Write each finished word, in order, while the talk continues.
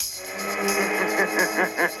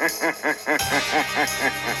Who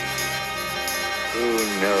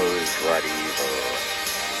knows what evil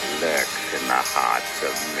lurks in the hearts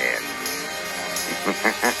of men?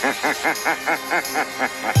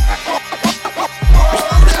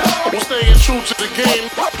 I'm staying true to the game.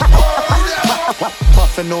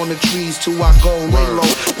 Puffing on the trees till I go lay low.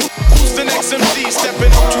 Who's the next MC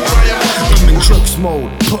stepping up to where I'm in crooks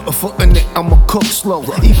mode, put a foot in it, I'ma cook slow.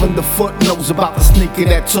 Even the foot knows about the sneaker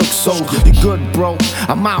that took so. You good, bro?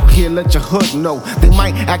 I'm out here, let your hood know. They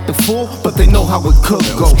might act a fool, but they know how it could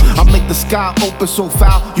go. I make the sky open so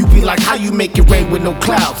foul, you be like, how you make it rain with no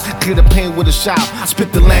clouds? Clear the pain with a shout,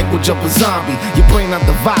 spit the language of a zombie. Your brain not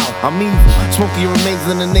devour, I'm evil. Smoking your remains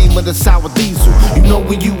in the name of the sour diesel. You know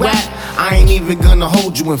where you at? I ain't even gonna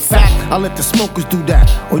hold you. In fact, I'll let the smokers do that,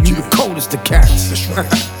 or you the coldest of cats.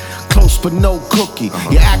 Close but no cookie.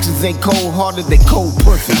 Your actions ain't cold-hearted, they cold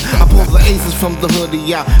pussy. I pull the aces from the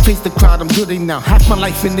hoodie out. Face the crowd, I'm goody now. Half my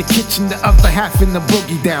life in the kitchen, the other half in the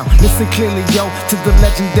boogie down. Listen clearly, yo, to the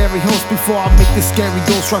legendary host before I make this scary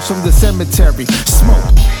ghost rush from the cemetery.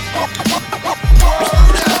 Smoke.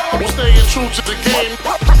 I'm staying true to the game.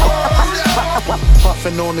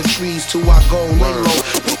 Puffing on the trees till I go lay low.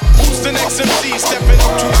 Who's the next MC stepping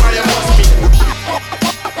up to where I must be?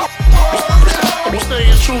 I'm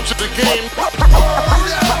staying true to the game.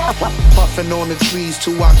 Puffing on the trees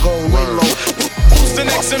till I go lay low. Who's the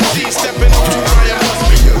next MC stepping up to where I must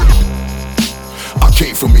be? I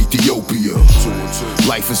came from Ethiopia.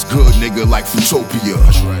 Life is good, nigga, like Futopia.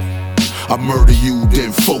 I murder you,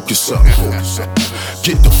 then focus up.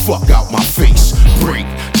 Get the fuck out my face. Break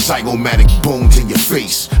zygomatic bones in your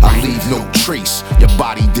face. I leave no trace, your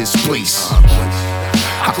body displaced.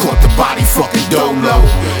 I caught the body fucking dolo.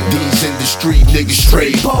 These industry niggas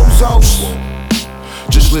straight bozos.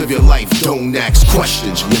 Just live your life, don't ask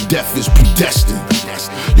questions. Your death is predestined.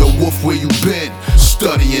 Yo, Wolf, where you been?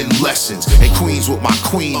 Studying lessons. In Queens with my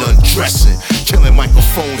queen undressing. Killing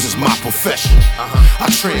microphones is my profession. I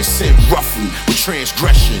transcend roughly with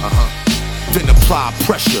transgression. Then apply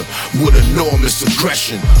pressure with enormous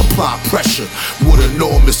aggression. Apply pressure with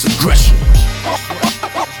enormous aggression.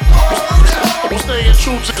 I'm staying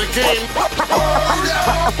true to the game.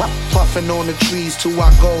 Puffing on the trees till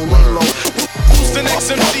I go lay low. Who's the next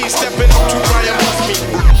MC stepping up to where I must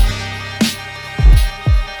be?